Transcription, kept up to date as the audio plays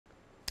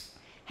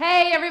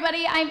Hey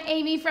everybody, I'm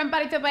Amy from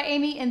BodyFit by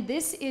Amy, and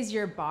this is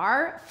your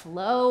bar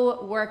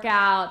flow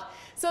workout.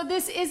 So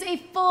this is a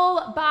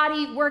full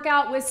body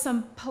workout with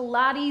some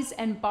Pilates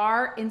and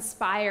bar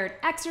inspired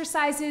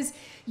exercises.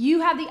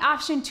 You have the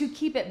option to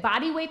keep it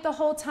body weight the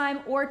whole time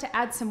or to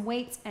add some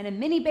weights and a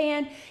mini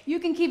band. You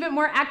can keep it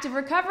more active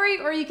recovery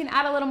or you can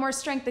add a little more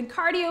strength and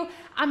cardio.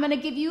 I'm gonna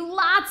give you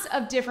lots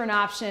of different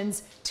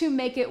options to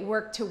make it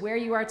work to where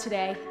you are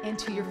today and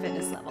to your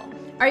fitness level.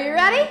 Are you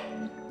ready?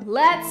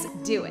 Let's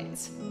do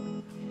it.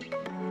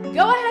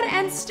 Go ahead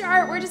and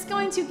start. We're just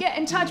going to get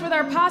in touch with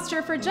our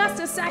posture for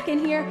just a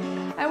second here.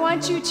 I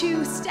want you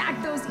to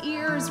stack those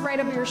ears right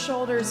over your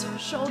shoulders,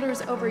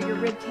 shoulders over your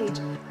rib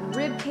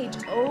cage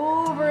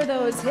over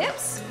those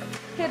hips,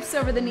 hips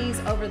over the knees,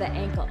 over the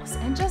ankles.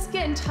 And just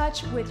get in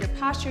touch with your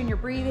posture and your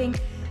breathing,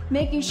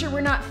 making sure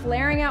we're not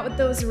flaring out with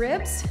those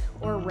ribs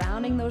or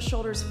rounding those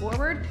shoulders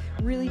forward.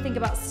 Really think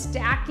about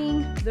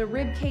stacking the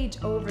rib cage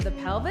over the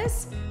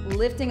pelvis,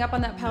 lifting up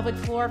on that pelvic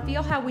floor.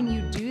 Feel how when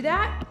you do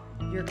that,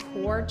 your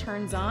core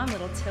turns on,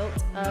 little tilt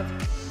of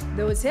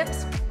those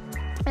hips.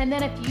 And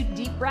then a few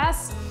deep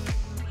breaths,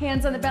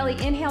 hands on the belly,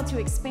 inhale to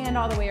expand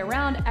all the way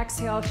around,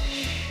 exhale,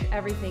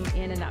 everything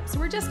in and up. So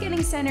we're just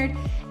getting centered,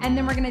 and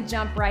then we're gonna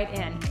jump right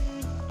in.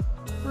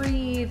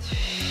 Breathe.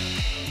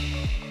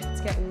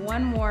 Let's get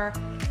one more.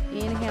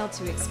 Inhale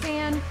to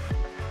expand,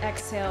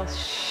 exhale,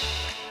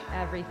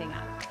 everything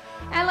up.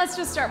 And let's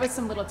just start with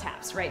some little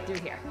taps right through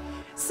here.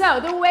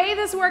 So the way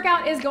this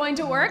workout is going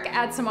to work,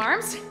 add some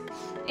arms,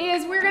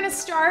 is we're gonna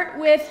start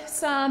with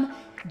some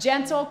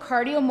gentle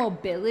cardio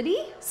mobility.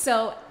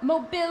 So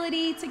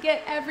mobility to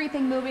get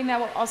everything moving. That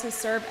will also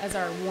serve as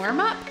our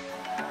warm-up.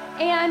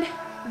 And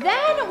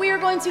then we are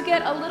going to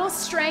get a little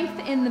strength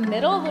in the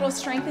middle, a little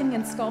strengthening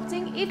and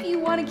sculpting. If you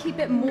want to keep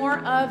it more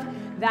of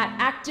that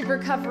active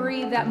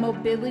recovery, that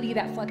mobility,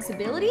 that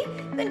flexibility,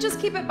 then just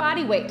keep it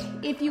body weight.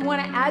 If you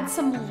want to add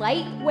some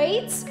light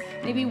weights,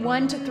 maybe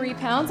 1 to 3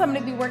 pounds, I'm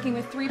going to be working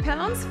with 3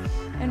 pounds,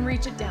 and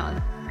reach it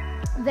down.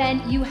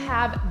 Then you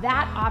have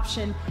that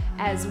option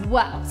as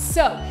well.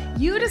 So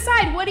you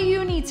decide, what do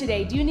you need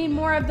today? Do you need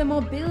more of the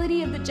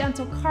mobility, of the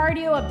gentle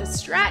cardio, of the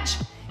stretch?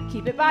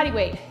 Keep it body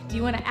weight. Do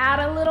you want to add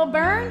a little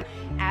burn?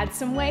 Add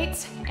some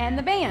weights and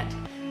the band.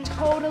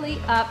 Totally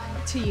up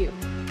to you.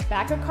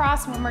 Back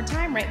across one more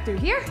time, right through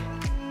here.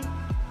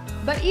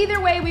 But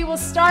either way, we will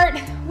start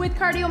with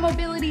cardio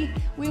mobility.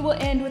 We will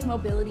end with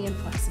mobility and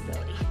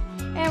flexibility.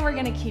 And we're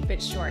gonna keep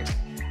it short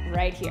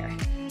right here.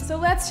 So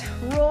let's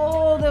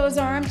roll those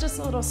arms, just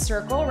a little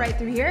circle right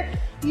through here.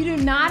 You do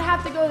not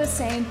have to go the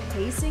same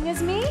pacing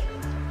as me.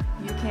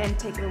 You can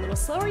take it a little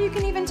slower. You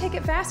can even take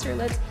it faster.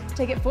 Let's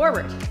take it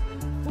forward,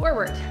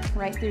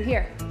 right through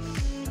here.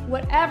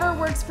 Whatever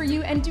works for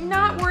you, and do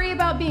not worry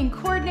about being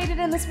coordinated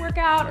in this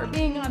workout or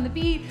being on the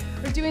beat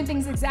or doing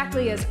things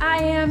exactly as I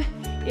am.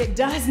 It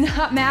does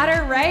not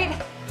matter,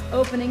 right?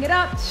 Opening it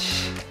up,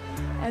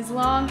 as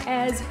long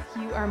as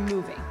you are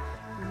moving.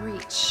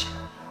 Reach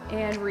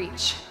and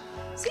reach.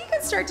 So you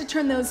can start to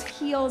turn those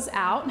heels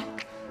out,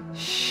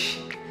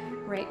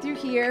 right through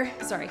here.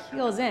 Sorry,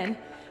 heels in,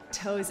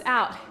 toes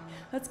out.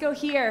 Let's go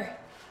here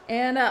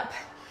and up.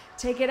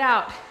 Take it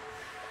out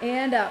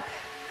and up.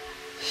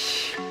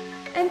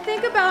 And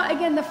think about,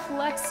 again, the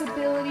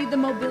flexibility, the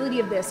mobility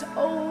of this.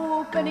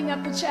 Opening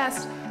up the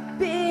chest,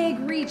 big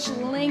reach,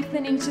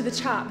 lengthening to the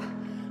top.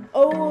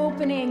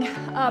 Opening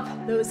up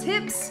those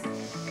hips,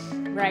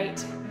 right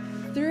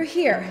through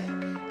here.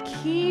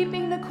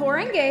 Keeping the core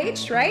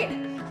engaged, right?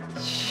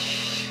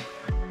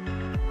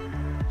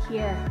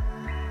 Here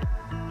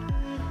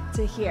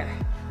to here.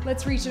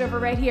 Let's reach it over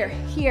right here.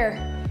 Here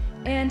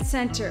and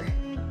center.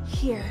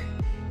 Here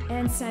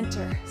and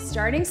center.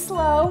 Starting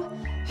slow.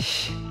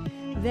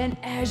 Then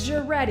as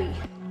you're ready,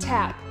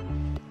 tap,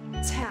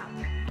 tap.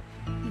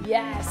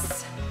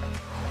 Yes.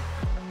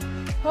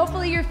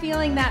 Hopefully you're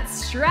feeling that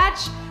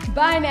stretch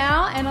by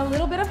now and a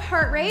little bit of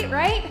heart rate,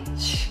 right?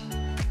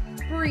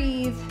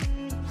 Breathe.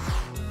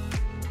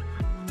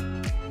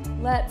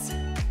 Let's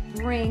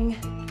bring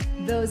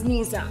those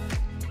knees up.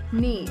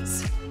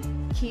 Knees.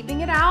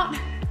 Keeping it out.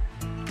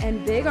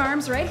 And big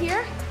arms right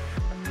here.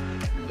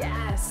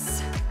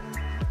 Yes.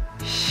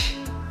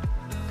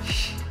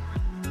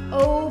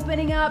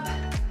 Opening up.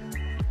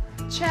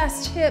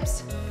 Chest,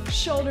 hips,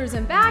 shoulders,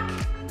 and back.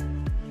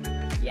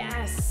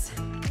 Yes.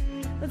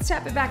 Let's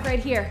tap it back right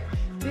here.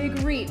 Big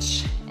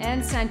reach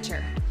and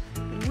center.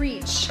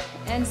 Reach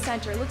and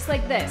center. Looks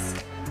like this.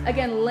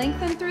 Again,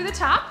 lengthen through the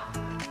top.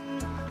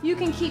 You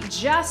can keep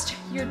just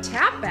your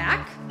tap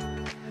back,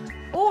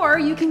 or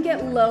you can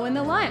get low in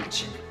the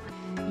lunge.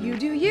 You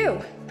do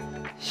you.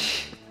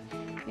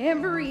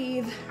 And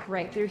breathe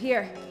right through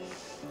here.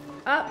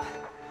 Up.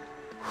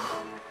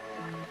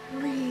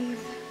 Breathe.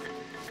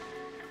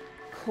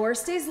 Core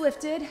stays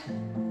lifted.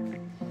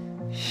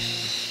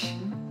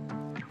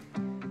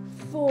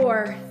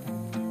 4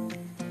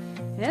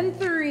 and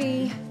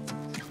 3,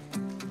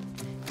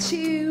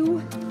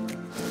 2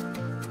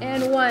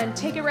 and 1.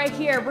 Take it right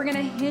here. We're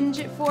gonna hinge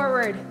it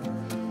forward.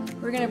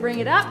 We're gonna bring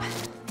it up.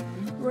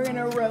 We're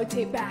gonna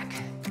rotate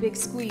back. Big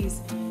squeeze.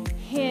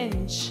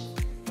 hinge.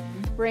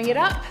 Bring it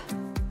up,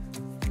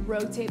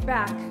 rotate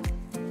back.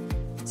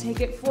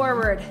 Take it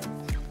forward,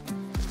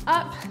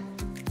 up.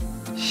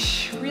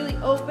 Really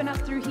open up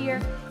through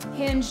here.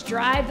 Hinge,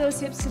 drive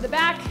those hips to the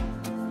back.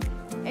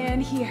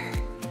 And here.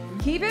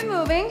 Keep it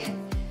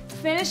moving.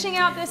 Finishing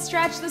out this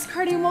stretch, this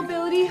cardio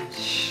mobility.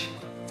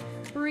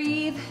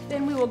 Breathe.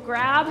 Then we will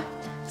grab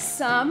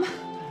some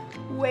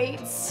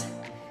weights.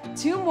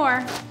 2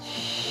 more.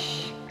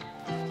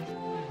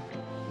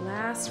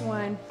 Last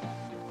one.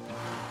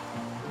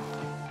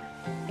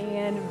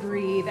 And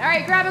breathe. All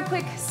right, grab a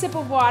quick sip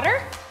of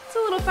water. It's a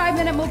little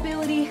 5-minute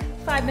mobility,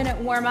 5-minute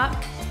warm up.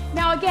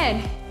 Now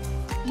again,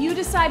 you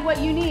decide what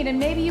you need, and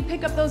maybe you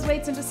pick up those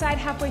weights and decide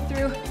halfway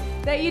through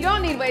that you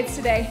don't need weights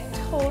today.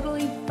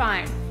 Totally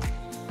fine.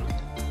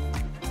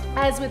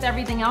 As with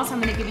everything else, I'm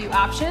gonna give you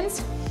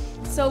options.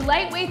 So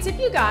light weights if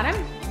you got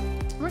them.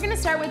 We're gonna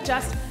start with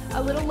just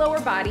a little lower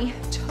body,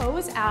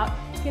 toes out.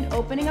 Again,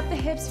 opening up the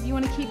hips. If you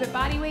wanna keep it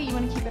body weight, you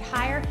wanna keep it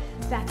higher,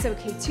 that's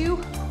okay too.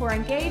 Core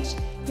engaged.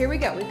 Here we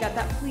go, we've got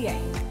that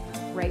plie.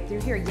 Right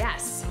through here,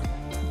 yes.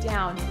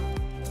 Down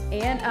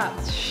and up.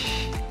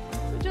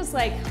 So just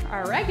like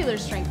our regular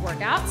strength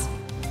workouts,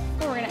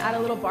 but we're gonna add a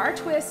little bar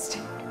twist.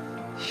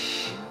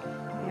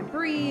 And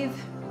breathe.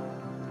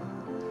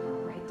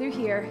 Right through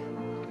here.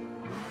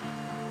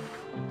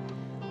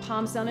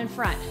 Palms down in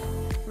front.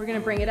 We're gonna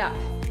bring it up.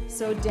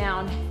 So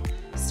down,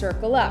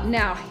 circle up.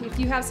 Now, if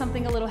you have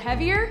something a little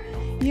heavier,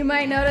 you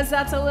might notice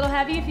that's a little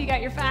heavy if you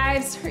got your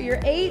 5s or your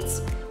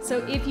 8s. So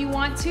if you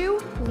want to,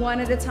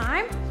 one at a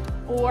time,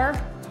 or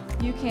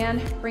you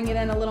can bring it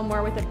in a little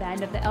more with a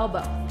bend of the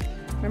elbow.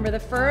 Remember, the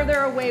further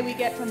away we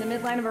get from the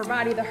midline of our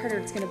body, the harder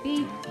it's gonna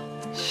be.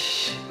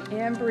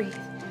 And breathe.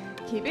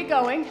 Keep it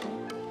going.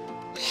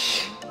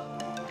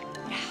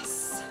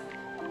 Yes.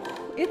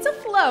 It's a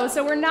flow,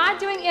 so we're not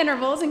doing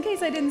intervals, in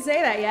case I didn't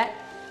say that yet,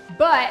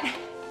 but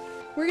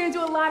we're gonna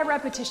do a lot of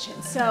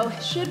repetitions, so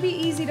it should be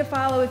easy to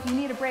follow. If you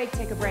need a break,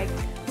 take a break.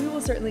 We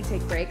will certainly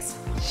take breaks.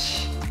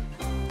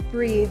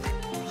 Breathe,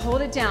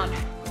 hold it down,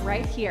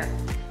 right here.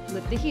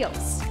 Lift the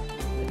heels,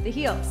 lift the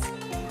heels.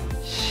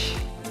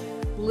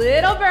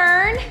 Little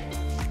burn.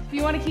 If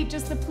you wanna keep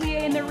just the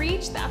plie in the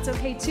reach, that's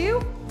okay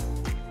too.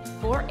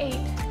 4, 8,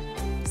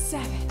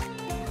 7,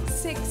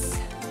 6,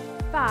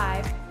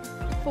 5,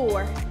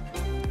 4,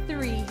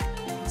 3,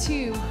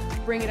 2,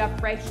 bring it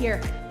up right here.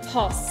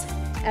 Pulse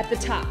at the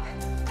top.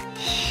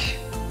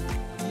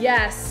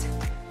 Yes,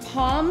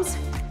 palms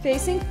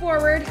facing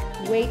forward,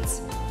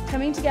 weights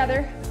coming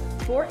together.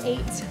 4, 8,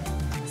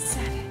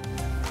 7,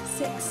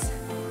 6,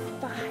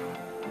 5,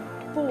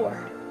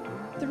 4,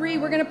 3.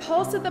 We're gonna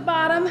pulse at the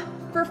bottom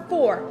for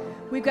 4.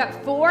 We've got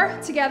 4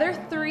 together,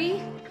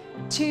 3,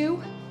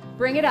 2,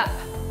 bring it up.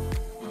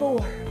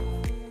 4,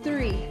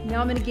 3.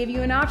 Now I'm gonna give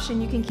you an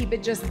option. You can keep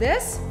it just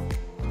this,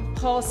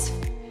 pulse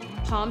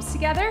palms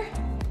together,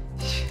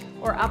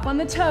 or up on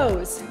the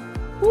toes.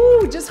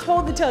 Ooh, just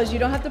hold the toes. You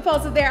don't have to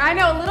pulse it there. I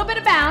know, a little bit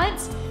of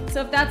balance.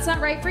 So if that's not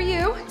right for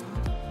you,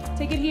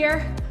 take it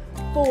here.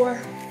 4,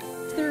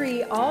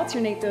 3,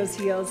 alternate those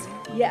heels.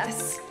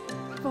 Yes.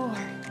 4,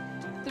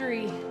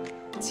 3,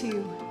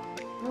 2,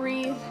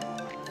 breathe.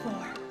 4,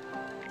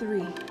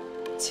 3,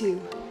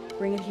 2,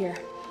 bring it here.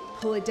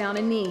 Pull it down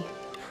a knee,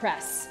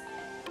 press,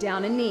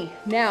 down a knee.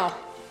 Now,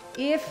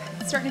 if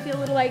it's starting to feel a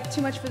little like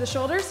too much for the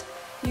shoulders,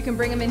 you can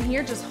bring them in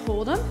here, just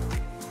hold them.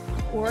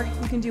 Or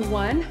you can do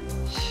one,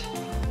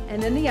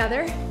 and then the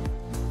other.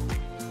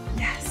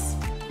 Yes,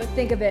 but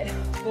think of it,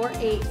 4,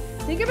 8.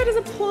 Think of it as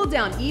a pull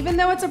down. Even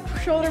though it's a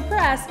shoulder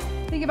press,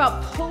 think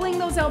about pulling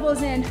those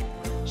elbows in,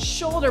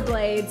 shoulder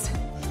blades.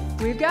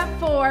 We've got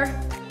 4,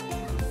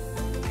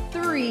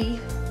 3,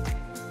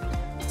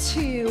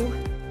 2,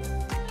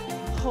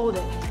 hold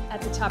it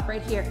at the top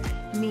right here,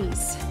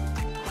 knees.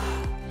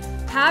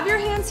 Have your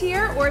hands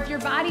here, or if your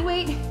body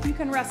weight, you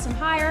can rest them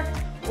higher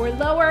or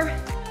lower,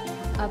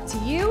 up to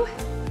you.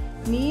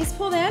 Knees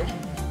pulled in,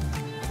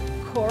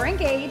 core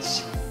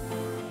engaged.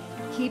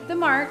 Keep the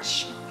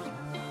march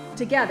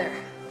together,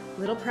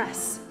 little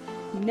press.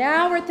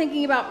 Now we're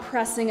thinking about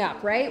pressing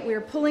up, right? We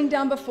were pulling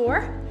down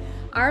before.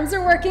 Arms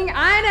are working,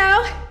 I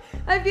know,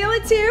 I feel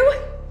it too.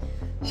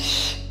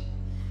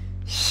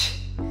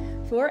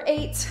 4,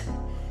 8,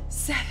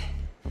 7,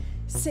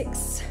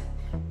 6,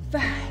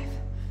 5,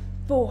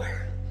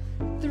 4,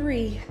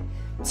 3,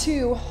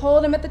 2,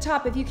 hold them at the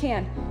top if you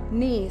can.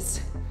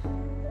 Knees.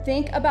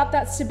 Think about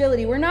that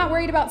stability. We're not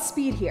worried about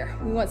speed here.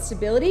 We want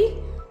stability,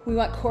 we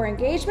want core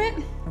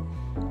engagement,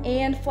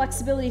 and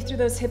flexibility through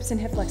those hips and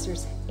hip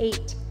flexors.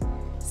 8,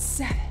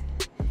 7,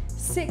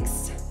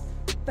 6,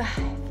 5,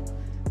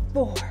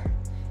 4,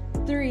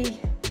 3,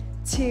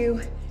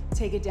 2,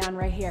 take it down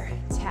right here,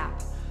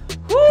 tap.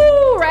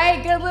 Woo,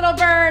 right, good little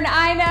burn,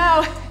 I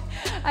know.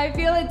 I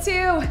feel it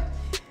too.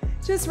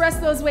 Just rest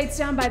those weights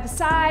down by the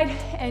side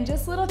and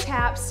just little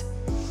taps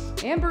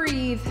and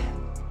breathe.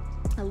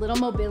 A little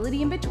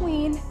mobility in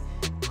between.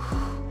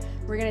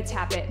 We're gonna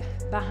tap it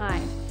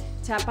behind,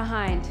 tap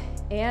behind,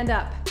 and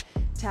up,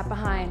 tap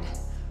behind.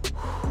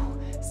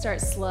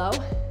 Start slow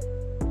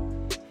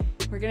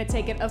We're gonna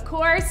take it, of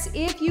course,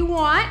 if you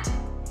want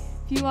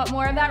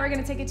more of that, we're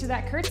gonna take it to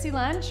that curtsy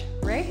lunge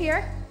right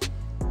here.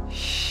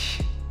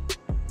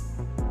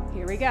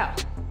 Here we go.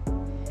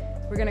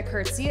 We're gonna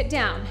curtsy it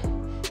down,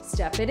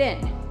 step it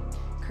in,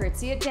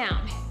 curtsy it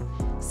down,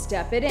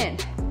 step it in.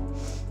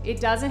 It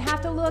doesn't have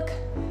to look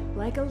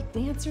like a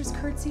dancer's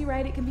curtsy,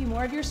 right? It can be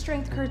more of your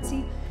strength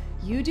curtsy.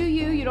 You do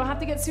you. You don't have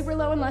to get super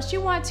low unless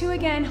you want to.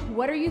 Again,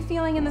 what are you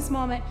feeling in this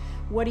moment?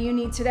 What do you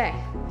need today?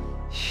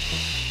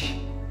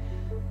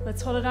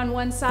 Let's hold it on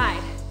one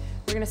side.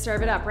 We're gonna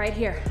serve it up right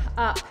here.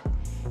 Up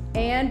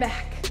and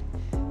back.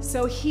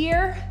 So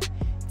here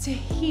to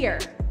here.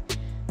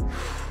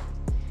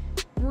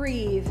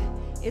 Breathe.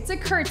 It's a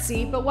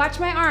curtsy, but watch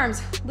my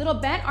arms. Little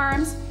bent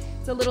arms.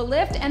 It's a little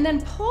lift and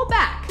then pull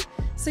back.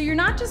 So you're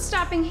not just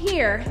stopping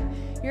here,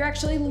 you're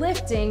actually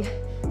lifting.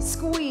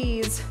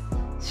 Squeeze.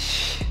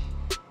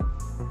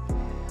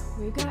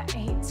 We've got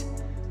 8.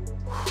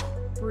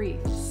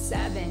 Breathe.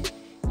 7.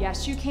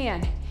 Yes, you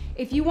can.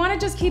 If you want to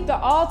just keep the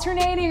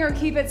alternating or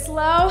keep it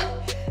slow,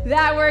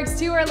 that works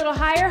too, or a little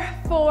higher.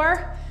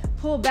 4.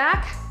 Pull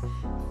back.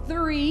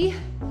 3.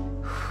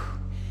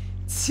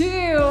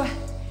 2.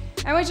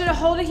 I want you to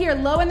hold it here,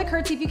 low in the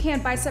curtsy if you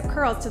can, bicep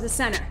curls to the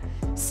center.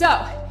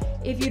 So,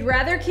 if you'd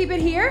rather keep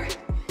it here,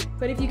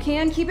 but if you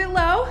can, keep it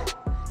low.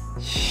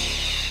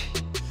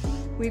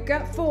 We've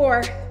got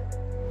 4,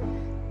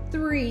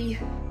 3,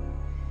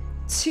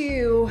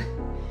 2.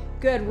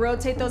 Good,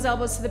 rotate those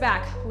elbows to the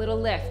back, little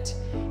lift.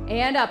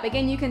 And up,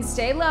 again, you can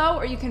stay low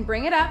or you can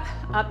bring it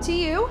up to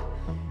you.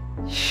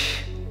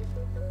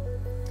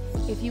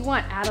 If you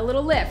want, add a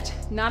little lift.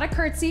 Not a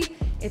curtsy,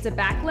 it's a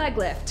back leg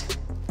lift.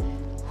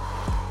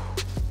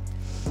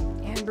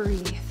 And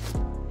breathe.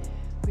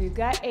 We've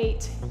got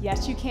 8.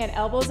 Yes, you can.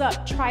 Elbows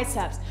up,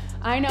 triceps.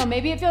 I know,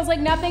 maybe it feels like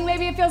nothing,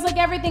 maybe it feels like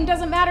everything,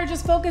 doesn't matter.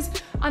 Just focus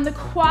on the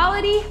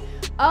quality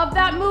of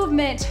that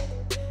movement.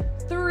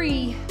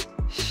 3,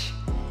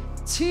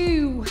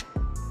 2,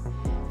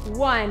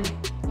 1.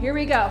 Here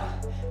we go.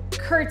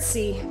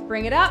 Curtsy,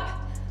 bring it up,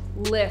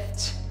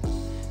 lift.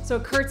 So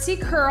curtsy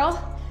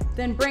curl,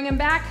 then bring them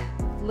back,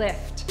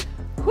 lift.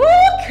 Woo,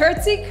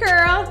 curtsy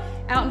curl,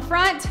 out in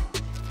front.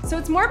 So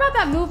it's more about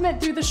that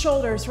movement through the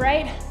shoulders,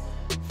 right?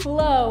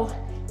 Flow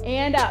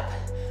and up.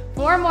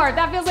 4 more. If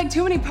that feels like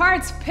too many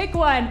parts, pick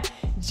one.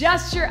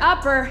 Just your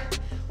upper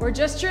or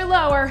just your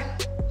lower.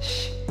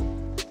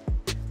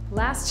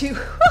 Last 2.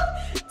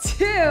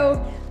 2.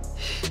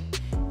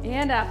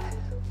 And up.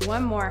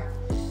 1 more.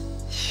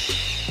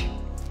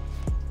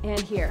 And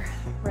here,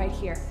 right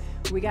here.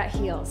 We got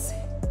heels.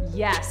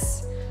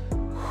 Yes.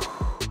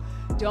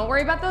 Don't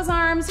worry about those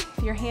arms.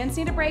 If your hands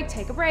need a break,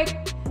 take a break.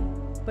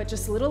 But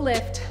just a little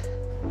lift.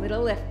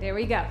 Little lift. There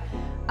we go.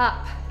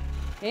 Up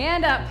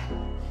and up.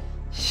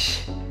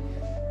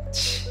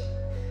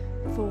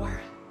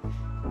 4,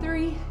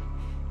 3,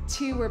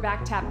 2, we're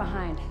back, tap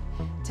behind,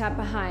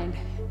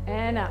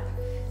 and up.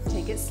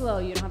 Take it slow,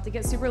 you don't have to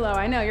get super low.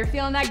 I know, you're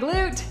feeling that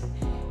glute.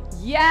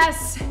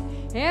 Yes,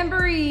 and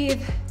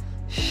breathe.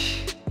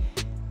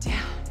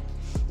 Down,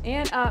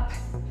 and up.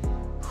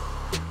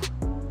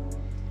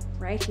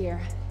 Right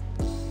here.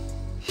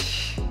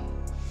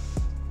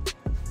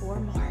 4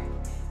 more.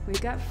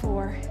 We've got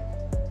 4.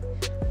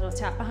 Little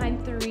tap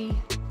behind, 3,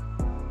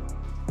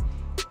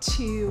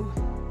 2,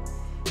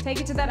 take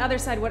it to that other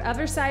side. What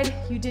other side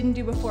you didn't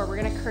do before? We're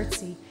gonna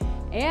curtsy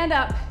and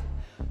up.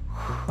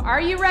 Are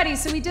you ready?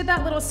 So we did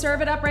that little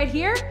serve it up right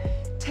here.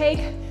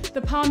 Take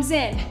the palms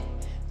in,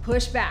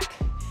 push back.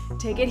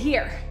 Take it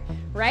here,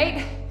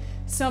 right?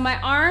 So my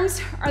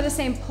arms are the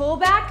same, pull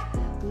back,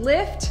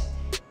 lift,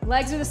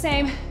 legs are the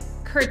same,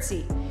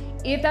 curtsy.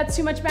 If that's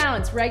too much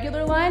balance,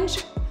 regular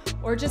lunge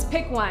or just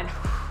pick one.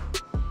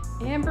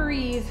 And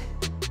breathe.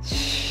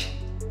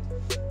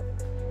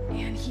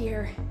 And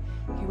here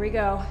we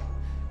go.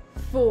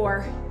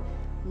 4,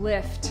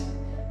 lift,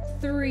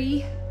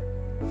 3,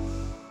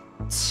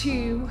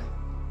 2,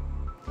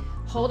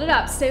 hold it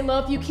up, stay low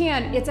if you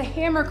can. It's a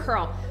hammer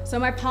curl. So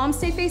my palms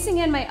stay facing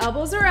in, my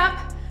elbows are up,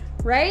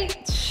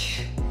 right?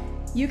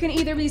 You can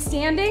either be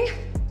standing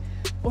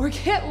or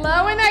get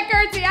low in that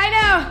curtsy, I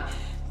know.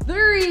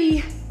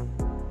 3,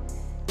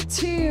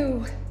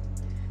 2,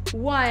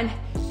 1.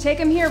 Take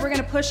them here, we're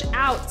gonna push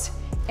out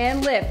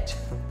and lift,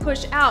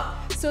 push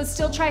out. So it's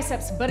still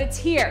triceps, but it's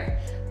here.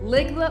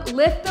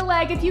 Lift the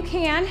leg if you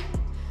can.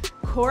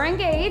 Core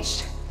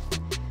engaged.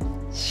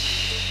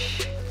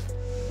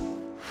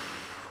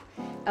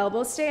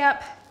 Elbows stay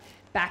up.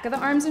 Back of the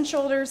arms and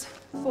shoulders.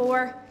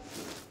 4,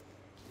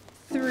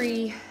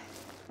 3,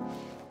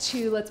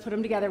 2. Let's put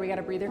them together. We got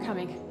a breather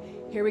coming.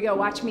 Here we go.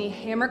 Watch me.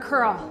 Hammer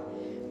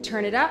curl.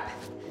 Turn it up.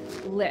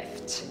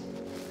 Lift.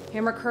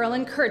 Hammer curl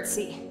and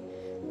curtsy.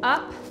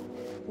 Up.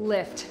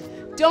 Lift.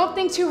 Don't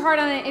think too hard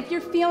on it. If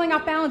you're feeling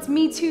off balance,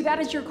 me too. That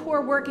is your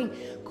core working.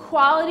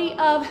 Quality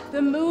of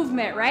the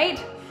movement,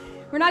 right?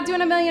 We're not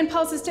doing a million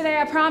pulses today,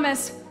 I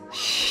promise.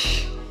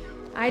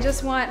 I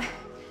just want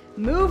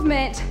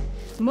movement,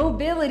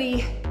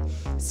 mobility,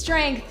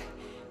 strength,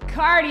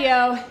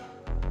 cardio.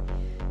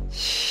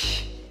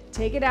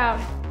 Take it out.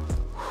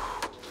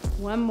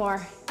 One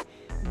more.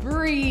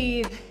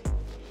 Breathe.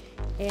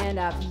 And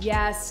up.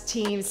 Yes,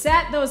 team.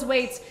 Set those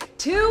weights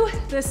to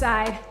the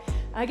side.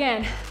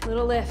 Again,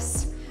 little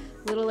lifts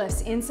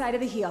inside of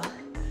the heel.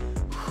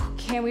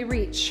 Can we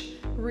reach?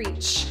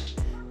 Reach.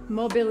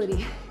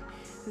 Mobility.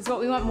 This is what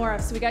we want more of.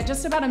 So we got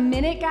just about a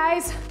minute,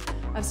 guys,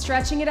 of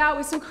stretching it out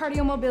with some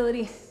cardio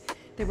mobility.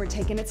 Then we're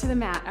taking it to the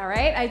mat, all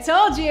right? I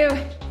told you.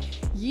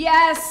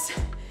 Yes.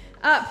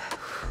 Up.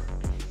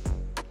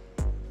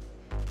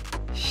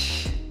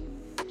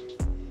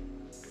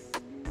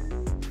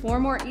 4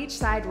 more each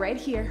side right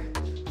here.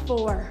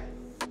 4,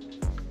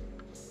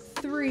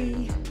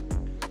 3,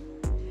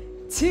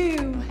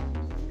 2.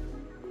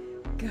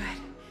 Good.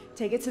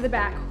 Take it to the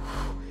back.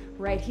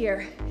 Right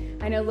here.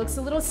 I know it looks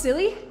a little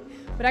silly,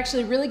 but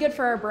actually really good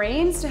for our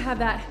brains to have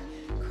that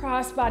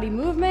cross body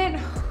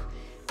movement.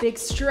 Big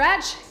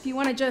stretch. If you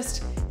want to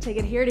just take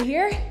it here to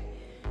here,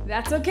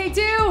 that's okay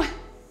too.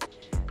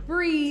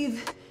 Breathe.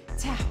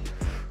 Tap.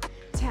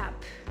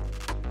 Tap.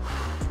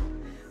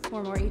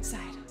 4 more each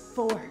side.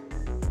 4,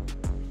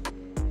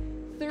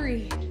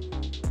 3,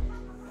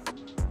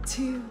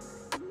 2,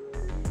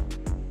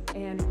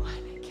 and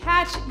 1.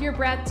 Catch your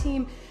breath,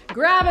 team.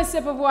 Grab a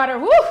sip of water.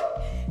 Woo!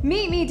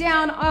 Meet me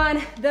down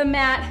on the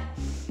mat.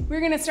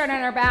 We're gonna start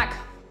on our back.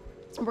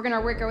 We're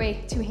gonna work our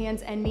way to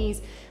hands and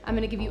knees. I'm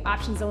gonna give you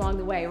options along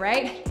the way,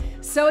 right?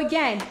 So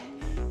again,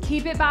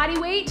 keep it body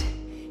weight.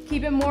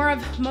 Keep it more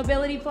of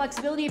mobility,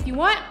 flexibility if you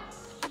want.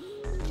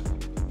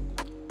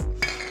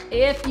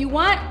 If you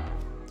want,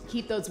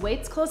 keep those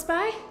weights close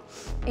by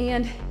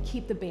and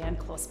keep the band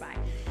close by.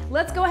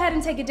 Let's go ahead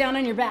and take it down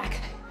on your back.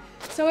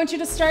 So I want you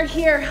to start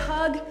here.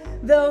 Hug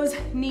those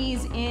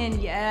knees in.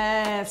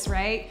 Yes,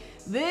 right?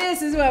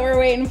 This is what we're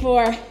waiting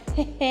for.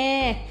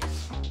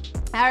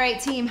 All right,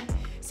 team.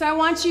 So I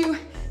want you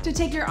to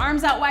take your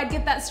arms out wide,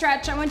 get that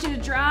stretch. I want you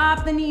to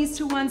drop the knees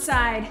to one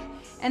side.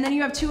 And then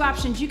you have 2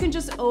 options. You can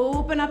just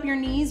open up your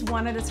knees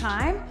one at a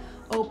time.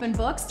 Open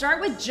book.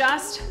 Start with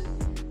just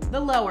the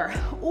lower.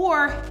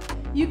 Or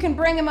you can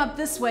bring them up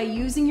this way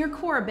using your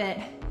core a bit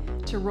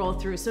to roll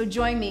through. So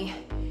join me.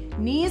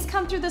 Knees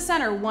come through the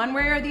center one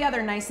way or the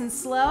other, nice and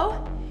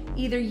slow.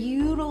 Either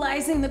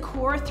utilizing the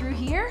core through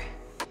here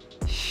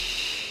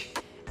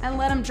and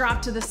let them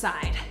drop to the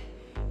side.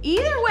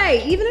 Either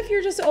way, even if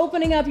you're just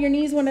opening up your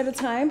knees one at a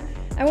time,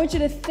 I want you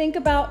to think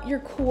about your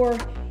core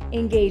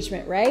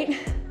engagement, right?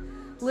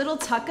 Little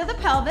tuck of the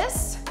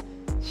pelvis,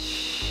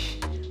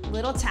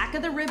 little tack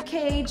of the rib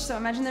cage. So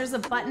imagine there's a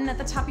button at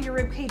the top of your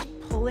rib cage,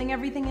 pulling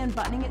everything in,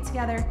 buttoning it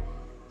together.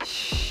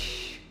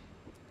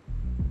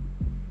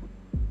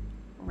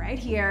 Right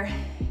here.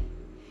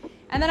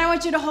 And then I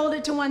want you to hold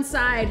it to one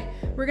side.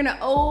 We're gonna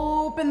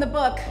open the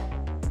book,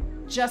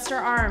 just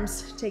our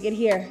arms. Take it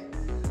here.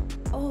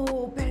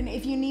 Open.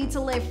 If you need to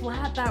lay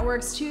flat, that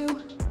works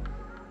too.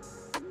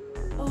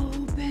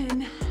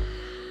 Open.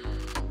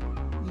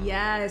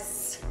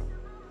 Yes.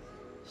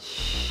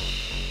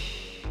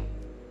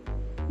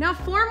 Now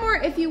 4 more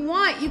if you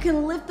want. You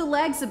can lift the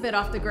legs a bit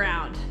off the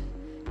ground.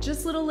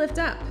 Just a little lift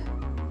up.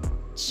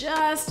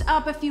 Just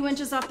up a few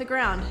inches off the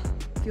ground.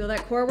 Feel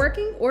that core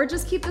working? Or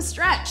just keep the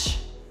stretch.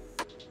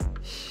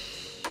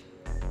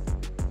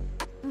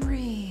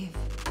 Breathe.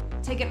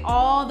 Take it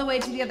all the way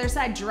to the other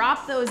side.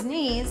 Drop those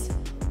knees.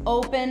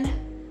 Open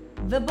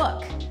the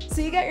book.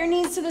 So you got your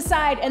knees to the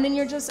side and then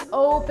you're just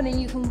opening.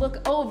 You can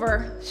look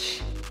over.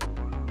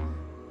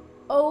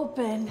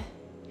 Open.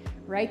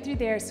 Right through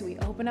there, so we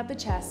open up the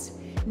chest.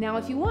 Now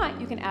if you want,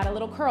 you can add a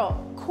little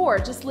curl. Core,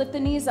 just lift the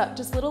knees up.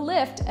 Just a little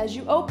lift as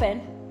you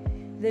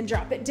open. Then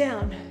drop it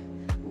down.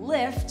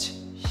 Lift.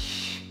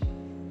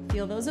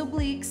 Feel those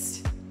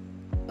obliques.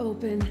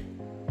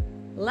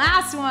 Open.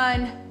 Last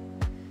one.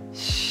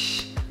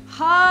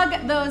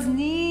 Hug those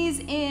knees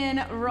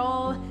in.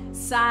 Roll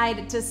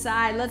side to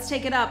side. Let's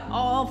take it up,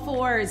 all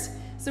 4s.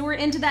 So we're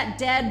into that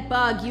dead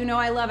bug. You know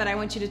I love it. I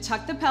want you to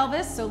tuck the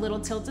pelvis, so little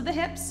tilt of the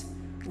hips.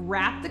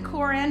 Wrap the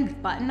core in,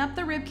 button up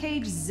the rib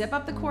cage, zip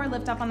up the core,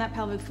 lift up on that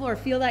pelvic floor.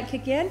 Feel that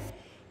kick in?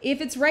 If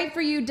it's right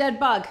for you, dead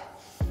bug.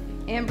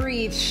 And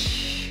breathe.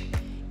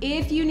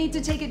 If you need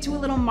to take it to a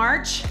little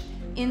march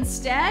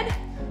instead,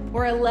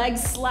 or a leg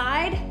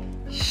slide,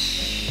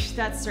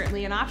 that's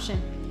certainly an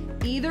option.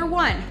 Either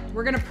one.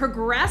 We're gonna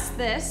progress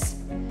this,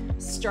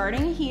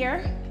 starting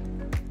here.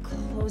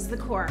 Close the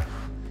core.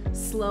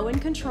 Slow and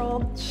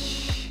controlled.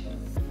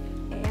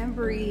 And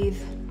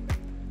breathe.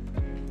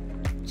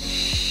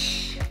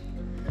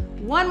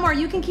 One more.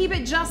 You can keep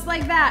it just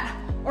like that,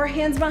 or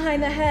hands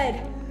behind the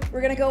head.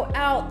 We're gonna go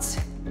out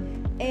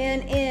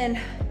and in.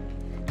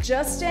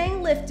 Just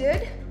staying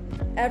lifted.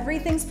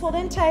 Everything's pulled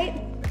in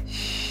tight.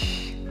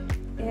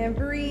 And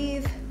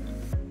breathe.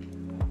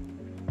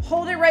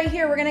 Hold it right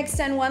here. We're gonna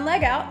extend one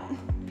leg out,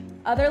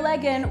 other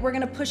leg in. We're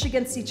gonna push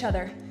against each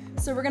other.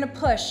 So we're gonna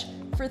push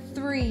for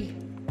 3,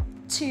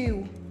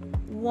 2,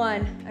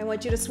 1. I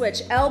want you to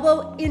switch.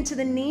 Elbow into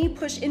the knee,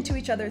 push into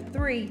each other.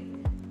 3,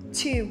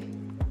 2,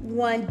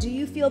 1. Do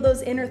you feel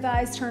those inner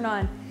thighs turn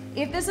on?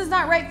 If this is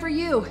not right for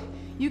you,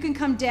 you can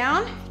come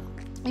down.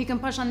 You can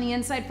push on the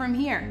inside from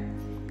here.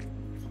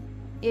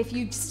 if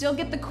you still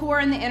get the core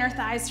and the inner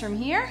thighs from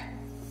here,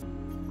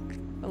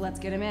 but let's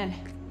get them in.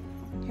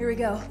 Here we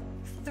go.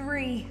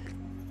 3,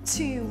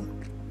 2,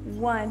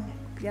 1.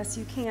 Yes,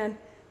 you can.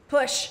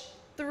 Push.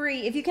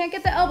 3. If you can't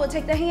get the elbow,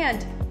 take the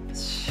hand.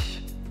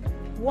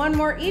 1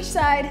 more each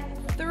side.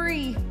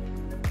 3,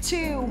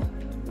 2,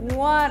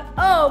 1.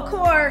 Oh,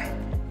 core.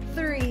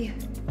 3,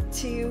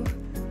 2,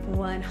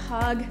 1.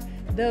 Hug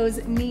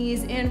those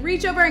knees in.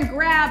 Reach over and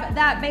grab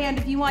that band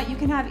if you want. You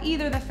can have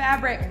either the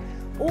fabric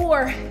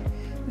or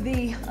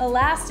the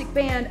elastic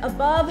band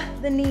above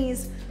the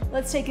knees.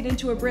 Let's take it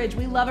into a bridge.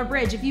 We love a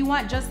bridge. If you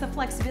want just the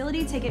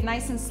flexibility, take it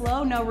nice and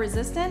slow, no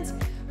resistance,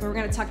 but we're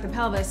gonna tuck the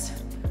pelvis,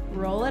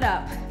 roll it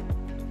up,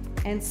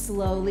 and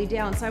slowly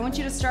down. So I want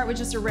you to start with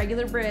just a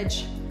regular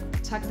bridge.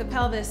 Tuck the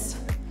pelvis,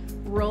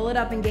 roll it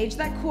up, engage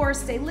that core,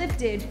 stay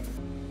lifted,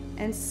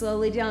 and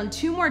slowly down.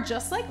 2 more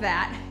just like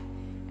that.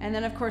 And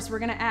then of course we're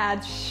gonna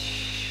add,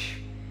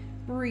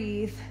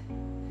 breathe,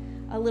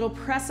 a little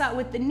press out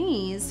with the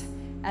knees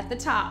at the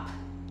top.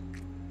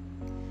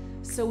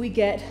 So we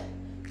get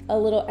a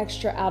little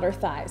extra outer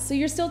thighs. So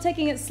you're still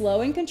taking it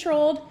slow and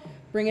controlled.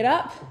 Bring it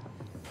up,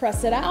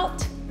 press it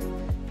out,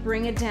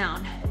 bring it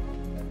down.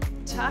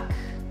 Tuck,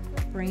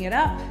 bring it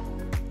up,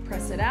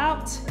 press it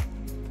out,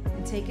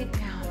 and take it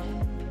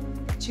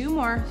down. 2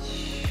 more.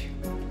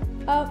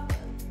 Up,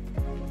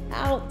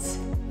 out,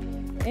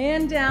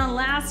 and down.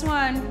 Last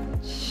one.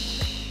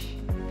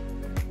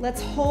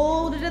 Let's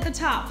hold it at the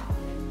top.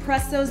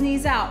 Press those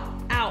knees out,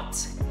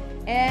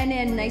 and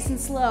in, nice and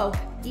slow.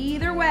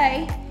 Either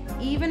way,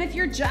 even if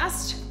you're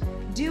just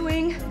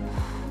doing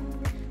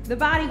the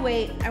body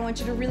weight, I want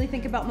you to really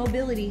think about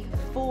mobility.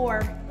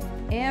 4,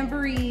 and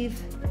breathe.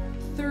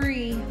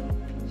 3,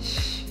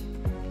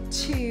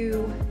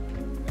 2,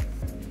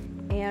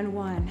 and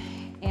 1,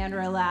 and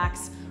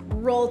relax.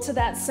 Roll to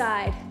that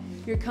side.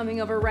 You're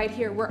coming over right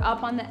here. We're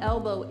up on the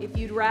elbow. If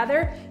you'd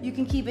rather, you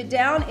can keep it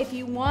down. If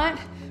you want,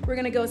 we're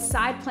gonna go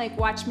side plank.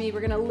 Watch me.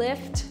 We're gonna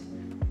lift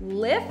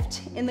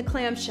in the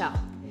clamshell.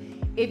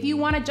 If you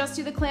wanna just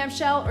do the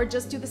clamshell or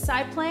just do the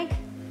side plank,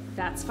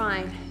 that's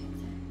fine.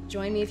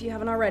 Join me if you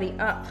haven't already.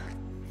 Up,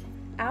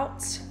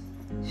 out,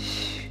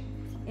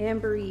 and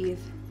breathe.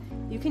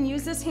 You can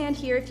use this hand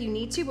here if you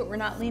need to, but we're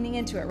not leaning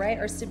into it, right?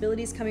 Our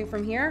stability is coming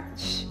from here.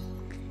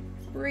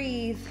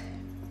 Breathe.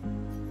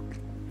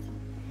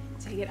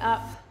 Take it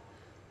up.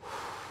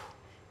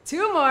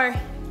 2 more.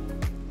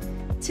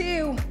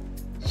 2.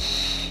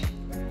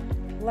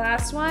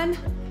 Last one.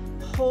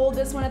 Hold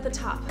this one at the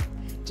top.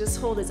 Just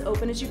hold as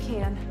open as you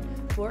can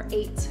for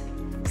 8,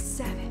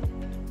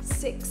 7,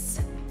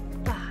 6,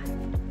 5,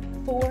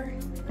 4,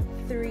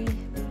 3,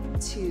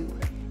 2,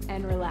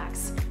 and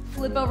relax.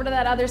 Flip over to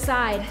that other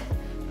side.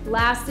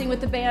 Last thing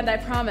with the band, I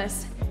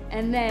promise.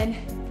 And then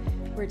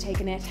we're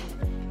taking it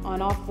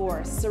on all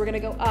 4s. So we're gonna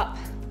go up,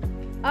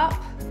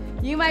 up.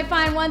 You might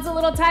find one's a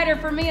little tighter.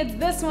 For me, it's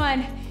this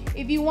one.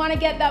 If you wanna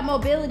get that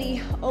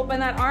mobility, open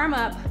that arm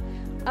up,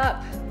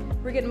 up.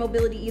 We're getting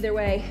mobility either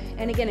way.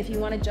 And again, if you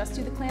wanna just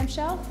do the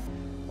clamshell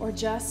or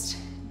just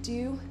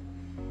do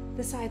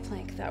the side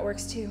plank, that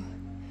works too.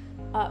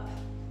 Up,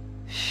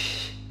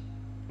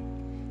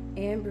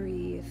 and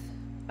breathe.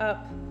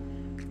 Up,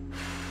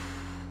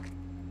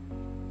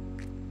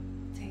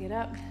 take it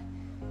up,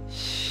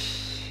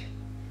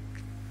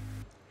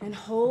 and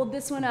hold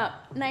this one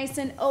up. Nice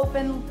and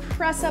open,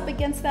 press up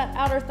against that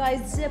outer thigh,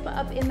 zip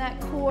up in that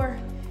core.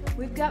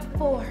 We've got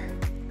 4,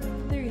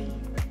 3,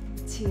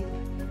 2,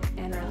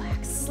 and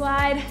relax.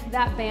 Slide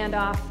that band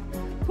off.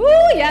 Woo,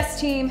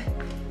 yes team.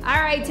 All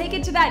right, take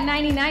it to that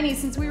 90-90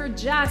 since we were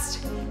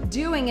just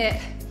doing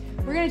it.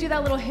 We're gonna do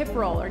that little hip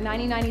roll or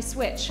 90-90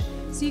 switch.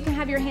 So you can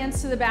have your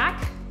hands to the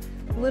back,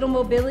 little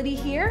mobility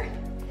here,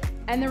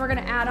 and then we're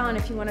gonna add on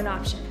if you want an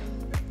option.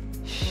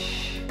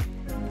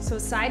 So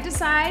side to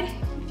side,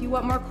 if you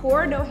want more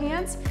core, no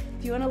hands.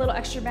 If you want a little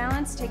extra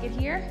balance, take it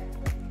here.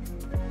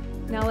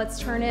 Now let's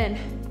turn in,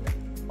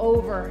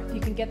 over, if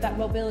you can get that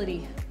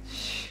mobility.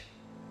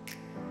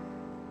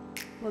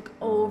 Look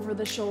over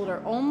the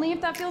shoulder, only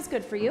if that feels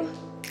good for you.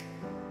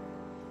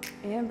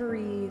 And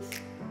breathe,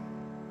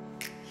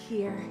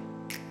 here.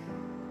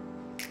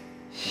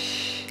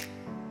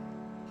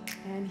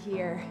 And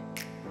here.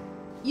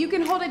 You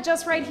can hold it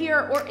just right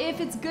here, or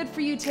if it's good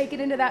for you, take it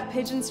into that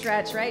pigeon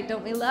stretch, right?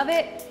 Don't we love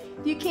it?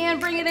 If you can,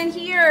 bring it in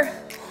here.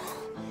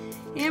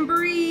 And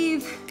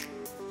breathe.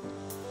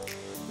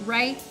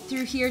 Right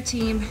through here,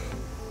 team.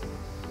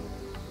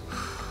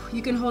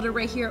 You can hold it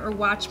right here, or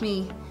watch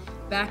me.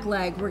 Back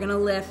leg, we're gonna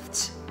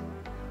lift.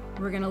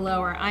 We're gonna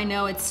lower. I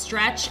know it's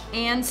stretch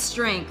and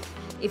strength.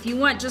 If you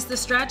want just the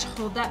stretch,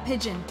 hold that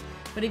pigeon.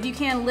 But if you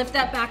can, lift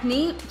that back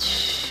knee,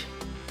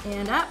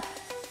 and up.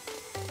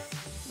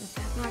 Lift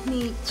that back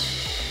knee.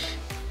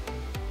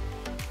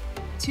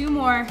 2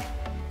 more,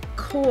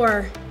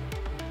 core.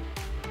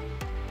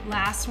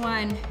 Last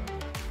one.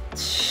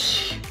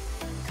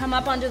 Come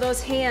up onto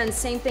those hands,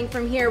 same thing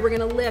from here. We're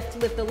gonna lift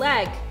the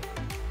leg.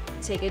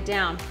 Take it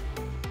down.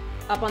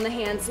 Up on the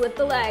hands, lift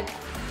the leg.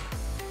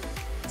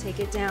 Take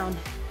it down.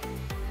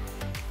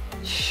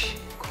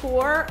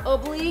 Core,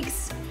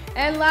 obliques,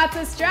 And lots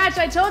of stretch.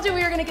 I told you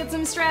we were gonna get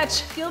some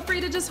stretch. Feel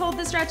free to just hold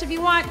the stretch if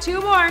you want. 2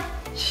 more.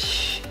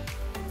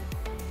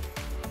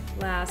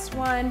 Last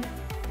one.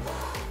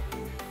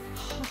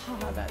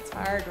 Oh, that's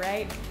hard,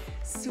 right?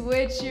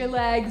 Switch your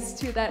legs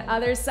to that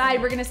other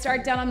side. We're gonna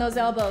start down on those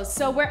elbows.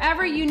 So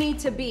wherever you need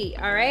to be,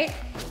 all right?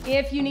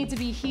 If you need to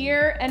be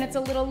here and it's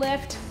a little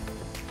lift,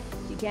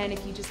 again,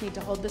 if you just need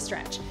to hold the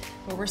stretch.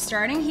 But we're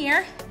starting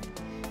here.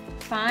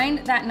 Find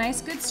that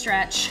nice good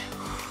stretch.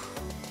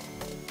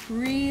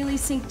 Really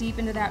sink deep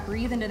into that,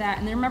 breathe into that.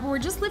 And then remember, we're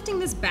just lifting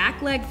this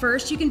back leg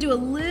first. You can do a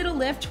little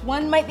lift.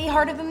 One might be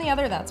harder than the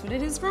other. That's what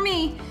it is for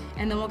me.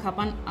 And then we'll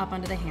come up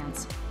onto the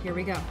hands. Here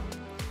we go.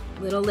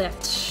 Little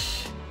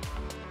lift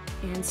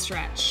and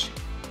stretch.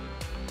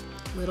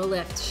 Little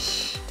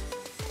lift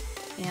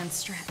and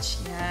stretch.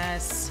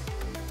 Yes.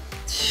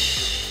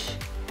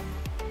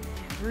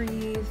 And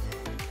breathe.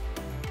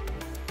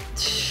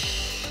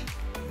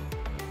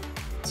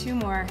 2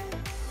 more.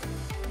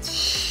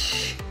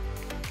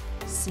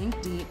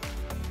 Sink deep.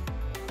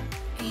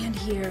 And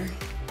here,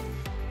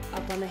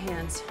 up on the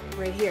hands.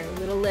 Right here,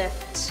 little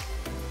lift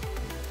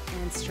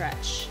and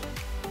stretch.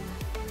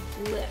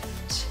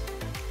 Lift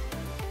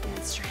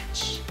and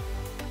stretch.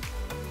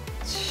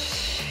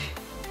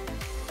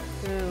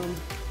 Boom.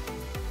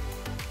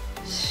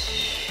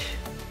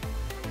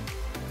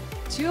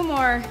 2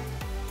 more.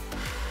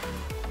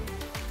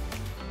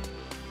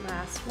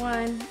 Last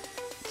one.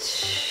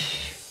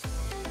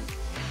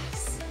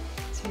 Yes.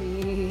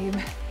 Team.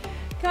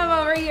 Come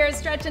over here,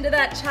 stretch into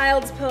that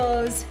child's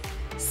pose.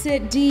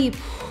 Sit deep.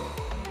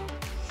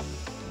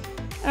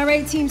 All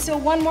right, team, so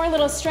one more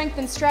little strength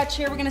and stretch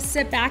here. We're gonna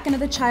sit back into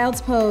the child's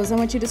pose. I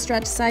want you to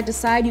stretch side to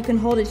side. You can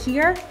hold it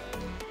here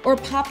or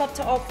pop up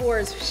to all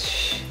fours.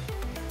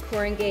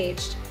 Core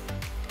engaged.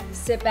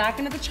 Sit back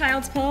into the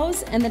child's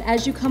pose, and then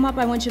as you come up,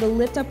 I want you to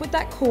lift up with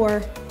that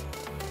core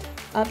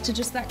up to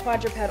just that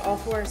quadruped, all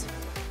fours.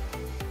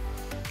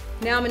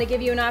 Now I'm gonna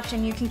give you an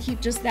option. You can keep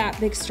just that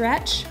big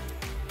stretch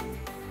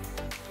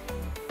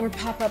or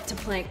pop up to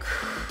plank.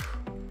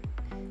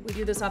 We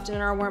do this often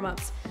in our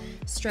warm-ups.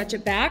 Stretch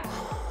it back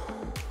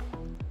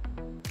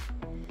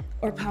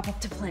or pop up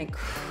to plank.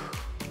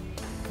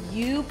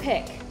 You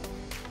pick.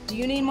 Do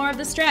you need more of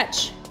the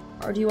stretch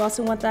or do you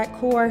also want that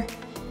core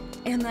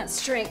and that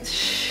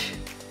strength?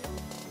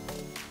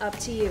 Up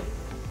to you.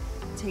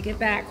 Take it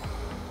back.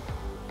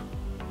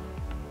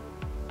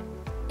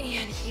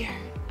 And here.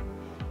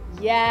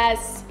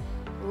 Yes.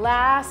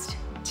 Last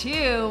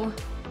 2.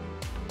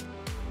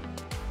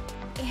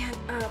 And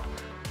up.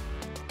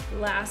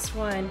 Last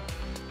one.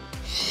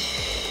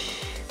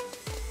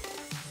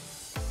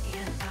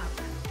 And up.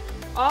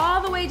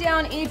 All the way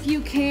down if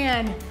you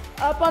can.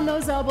 Up on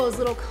those elbows,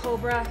 little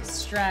cobra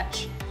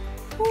stretch.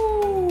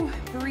 Woo.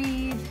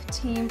 Breathe,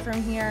 team,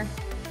 from here.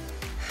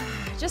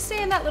 Just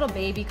stay in that little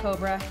baby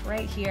cobra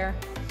right here.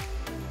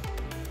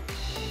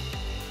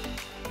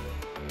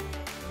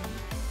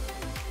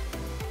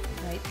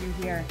 Right through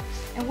here.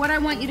 And what I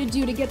want you to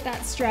do to get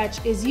that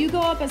stretch is you go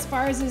up as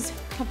far as is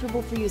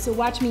comfortable for you. So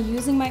watch me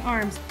using my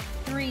arms.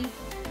 3,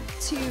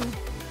 2,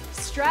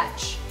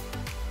 stretch.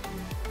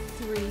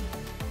 3,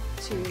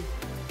 2,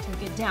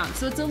 take it down.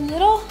 So it's a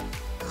little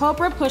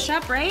cobra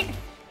push-up, right?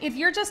 If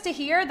you're just to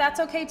here, that's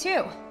okay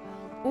too.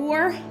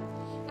 Or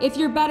if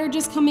you're better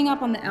just coming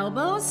up on the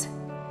elbows,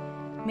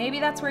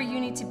 maybe that's where you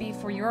need to be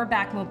for your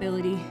back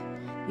mobility,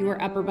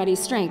 your upper body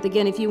strength.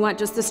 Again, if you want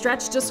just the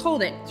stretch, just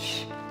hold it.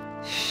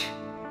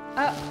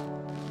 Up.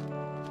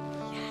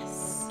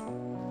 Yes.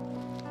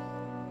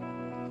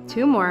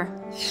 2 more.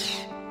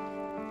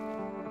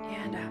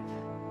 And up.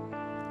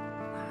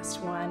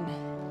 Last one.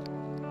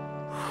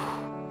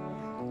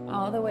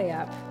 All the way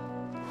up.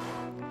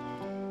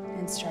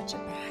 And stretch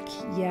it back.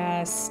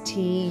 Yes,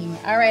 team.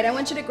 All right, I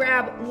want you to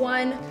grab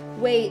one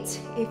weight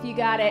if you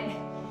got it.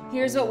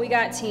 Here's what we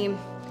got, team.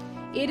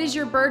 It is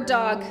your bird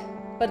dog,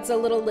 but it's a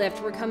little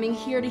lift. We're coming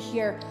here to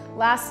here.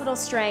 Last little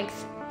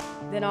strength,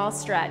 then I'll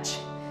stretch.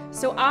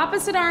 So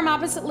opposite arm,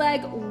 opposite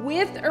leg,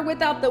 with or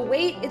without the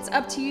weight, it's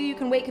up to you. You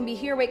can weight can be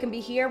here, weight can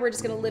be here. We're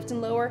just gonna lift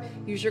and lower.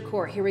 Use your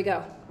core. Here we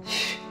go.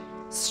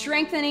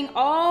 Strengthening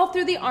all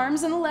through the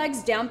arms and the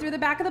legs, down through the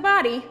back of the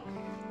body,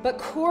 but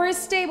core is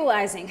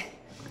stabilizing.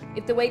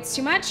 If the weight's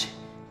too much,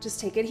 just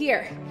take it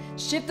here.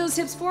 Shift those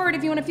hips forward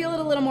if you wanna feel it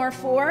a little more.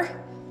 4,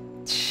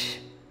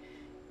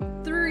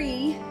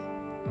 3,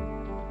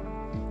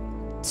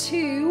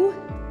 2.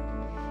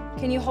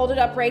 Can you hold it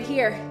up right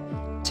here?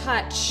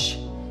 Touch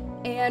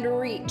and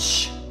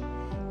reach.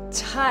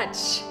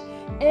 Touch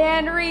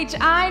and reach.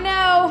 I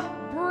know.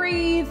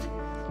 Breathe.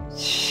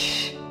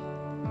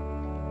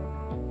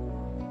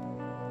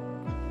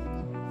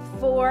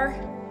 4,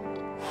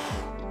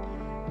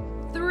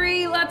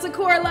 3. Lots of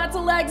core, lots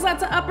of legs,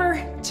 lots of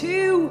upper.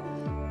 2,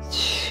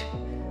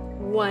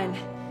 1.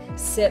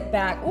 Sit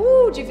back.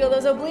 Ooh, do you feel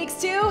those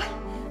obliques too?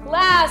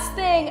 Last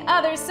thing,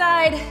 other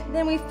side.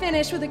 Then we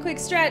finish with a quick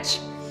stretch.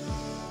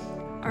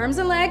 Arms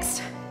and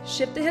legs.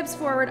 Shift the hips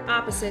forward,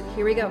 opposite.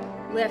 Here we go.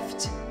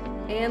 Lift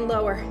and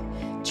lower.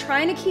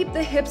 Trying to keep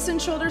the hips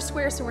and shoulders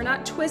square so we're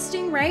not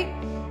twisting, right?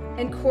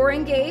 and core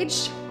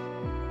engaged.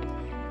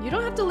 You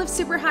don't have to lift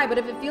super high, but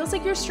if it feels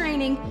like you're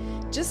straining,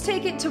 just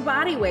take it to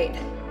body weight.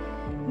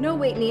 No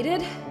weight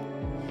needed.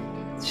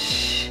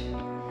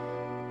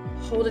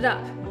 Hold it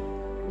up.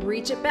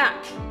 Reach it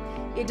back.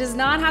 It does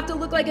not have to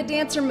look like a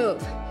dancer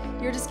move.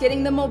 You're just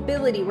getting the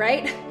mobility,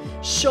 right?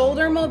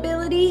 Shoulder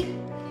mobility,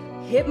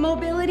 hip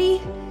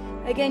mobility.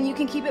 Again, you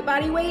can keep it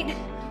body weight.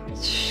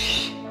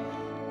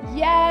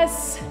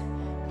 Yes.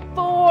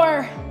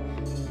 4.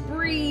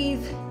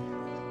 Breathe.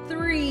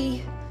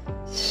 3.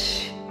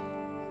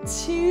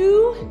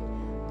 2.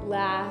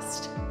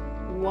 Last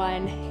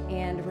 1,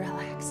 and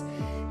relax.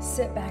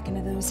 Sit back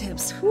into those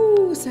hips,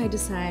 whoo, side to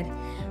side.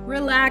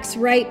 Relax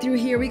right through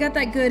here. We got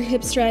that good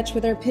hip stretch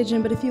with our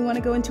pigeon, but if you want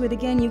to go into it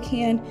again, you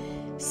can.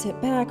 Sit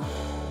back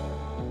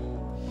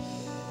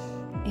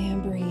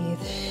and breathe.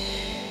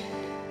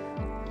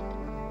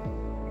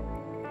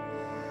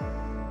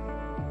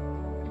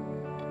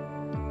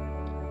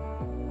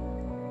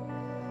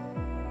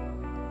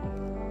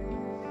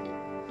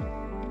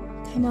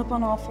 Come up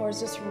on all fours,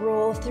 just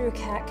roll through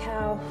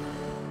cat-cow.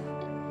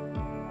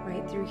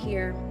 Right through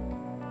here.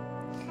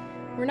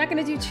 We're not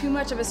gonna do too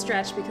much of a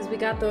stretch because we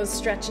got those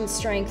stretch and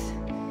strength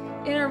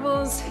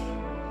intervals,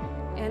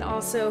 and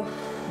also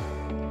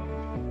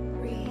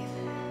breathe,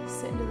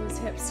 sit into those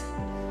hips.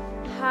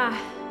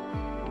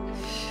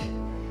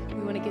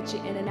 We wanna get you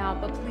in and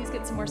out, but please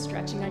get some more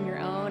stretching on your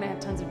own. I have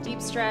tons of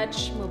deep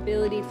stretch,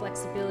 mobility,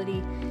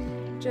 flexibility.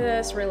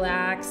 Just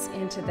relax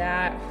into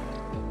that.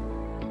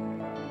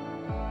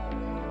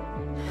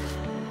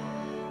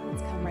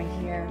 Let's come right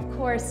here. Of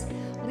course,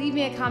 leave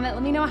me a comment.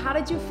 Let me know, how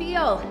did you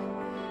feel?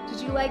 Did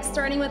you like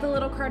starting with a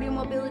little cardio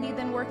mobility,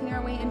 then working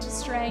our way into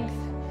strength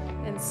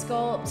and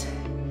sculpt?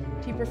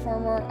 Do you prefer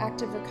more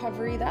active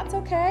recovery? That's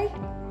okay.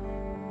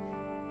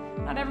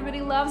 Not everybody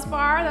loves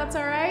bar, that's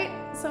all right.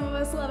 Some of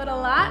us love it a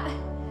lot,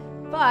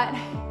 but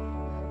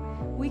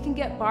we can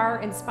get bar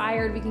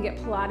inspired, we can get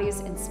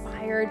Pilates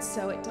inspired,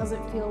 so it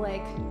doesn't feel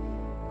like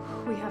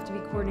we have to be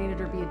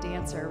coordinated or be a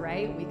dancer,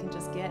 right? We can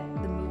just get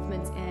the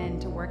movements in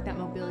to work that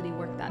mobility,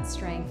 work that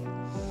strength.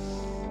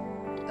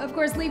 Of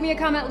course, leave me a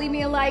comment, leave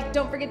me a like.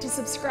 Don't forget to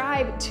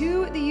subscribe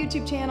to the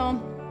YouTube channel.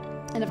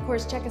 And of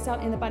course, check us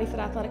out in the BodyFit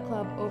Athletic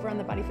Club over on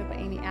the BodyFit by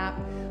Amy app.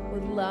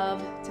 Would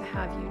love to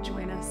have you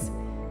join us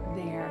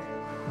there.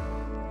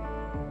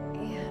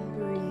 And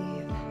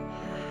breathe.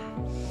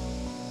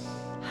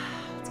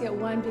 Let's get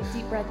one big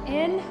deep breath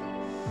in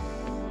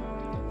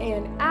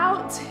and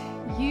out.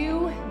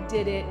 You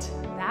did it.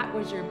 That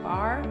was your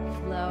bar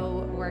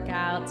flow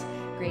workout.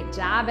 Great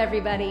job,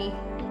 everybody.